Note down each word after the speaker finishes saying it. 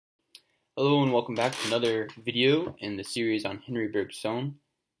Hello and welcome back to another video in the series on Henry Bergson.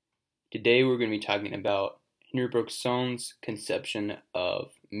 Today we're going to be talking about Henry Bergson's conception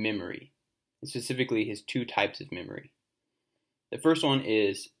of memory, and specifically his two types of memory. The first one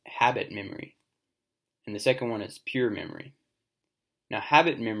is habit memory, and the second one is pure memory. Now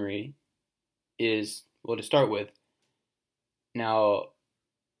habit memory is, well, to start with, now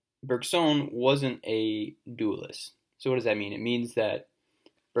Bergson wasn't a dualist. So what does that mean? It means that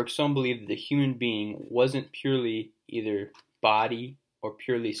Bergson believed that the human being wasn't purely either body or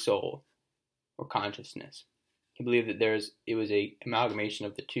purely soul or consciousness. He believed that it was an amalgamation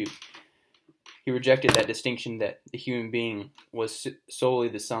of the two. He rejected that distinction that the human being was solely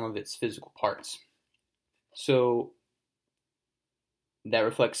the sum of its physical parts. So that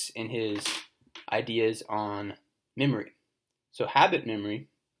reflects in his ideas on memory. So habit memory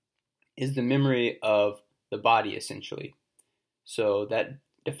is the memory of the body, essentially. So that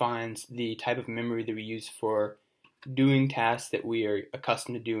defines the type of memory that we use for doing tasks that we are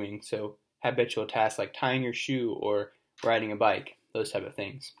accustomed to doing. So habitual tasks like tying your shoe or riding a bike, those type of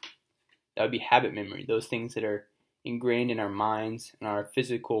things. That would be habit memory, those things that are ingrained in our minds and our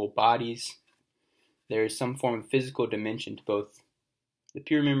physical bodies. There is some form of physical dimension to both the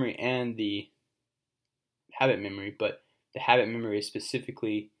pure memory and the habit memory, but the habit memory is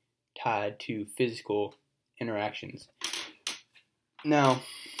specifically tied to physical interactions. Now,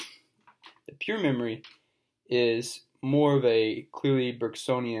 the pure memory is more of a clearly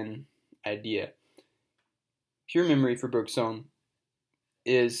Bergsonian idea. Pure memory for Bergson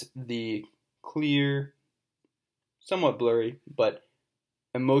is the clear, somewhat blurry, but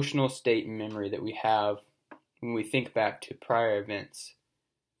emotional state memory that we have when we think back to prior events.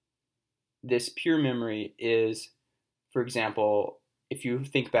 This pure memory is, for example, if you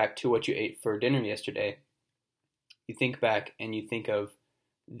think back to what you ate for dinner yesterday, you think back and you think of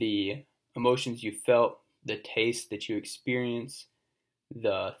the emotions you felt, the taste that you experienced,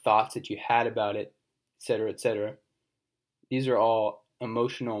 the thoughts that you had about it, etc., etc. These are all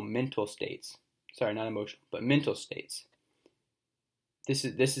emotional mental states. Sorry, not emotional, but mental states. This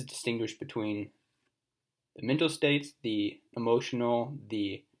is distinguished between the mental states, the emotional,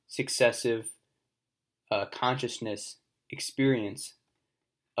 the successive consciousness experience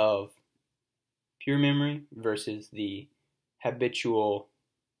of pure memory versus the habitual,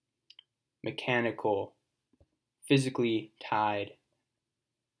 mechanical, physically tied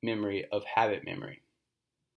memory of habit memory.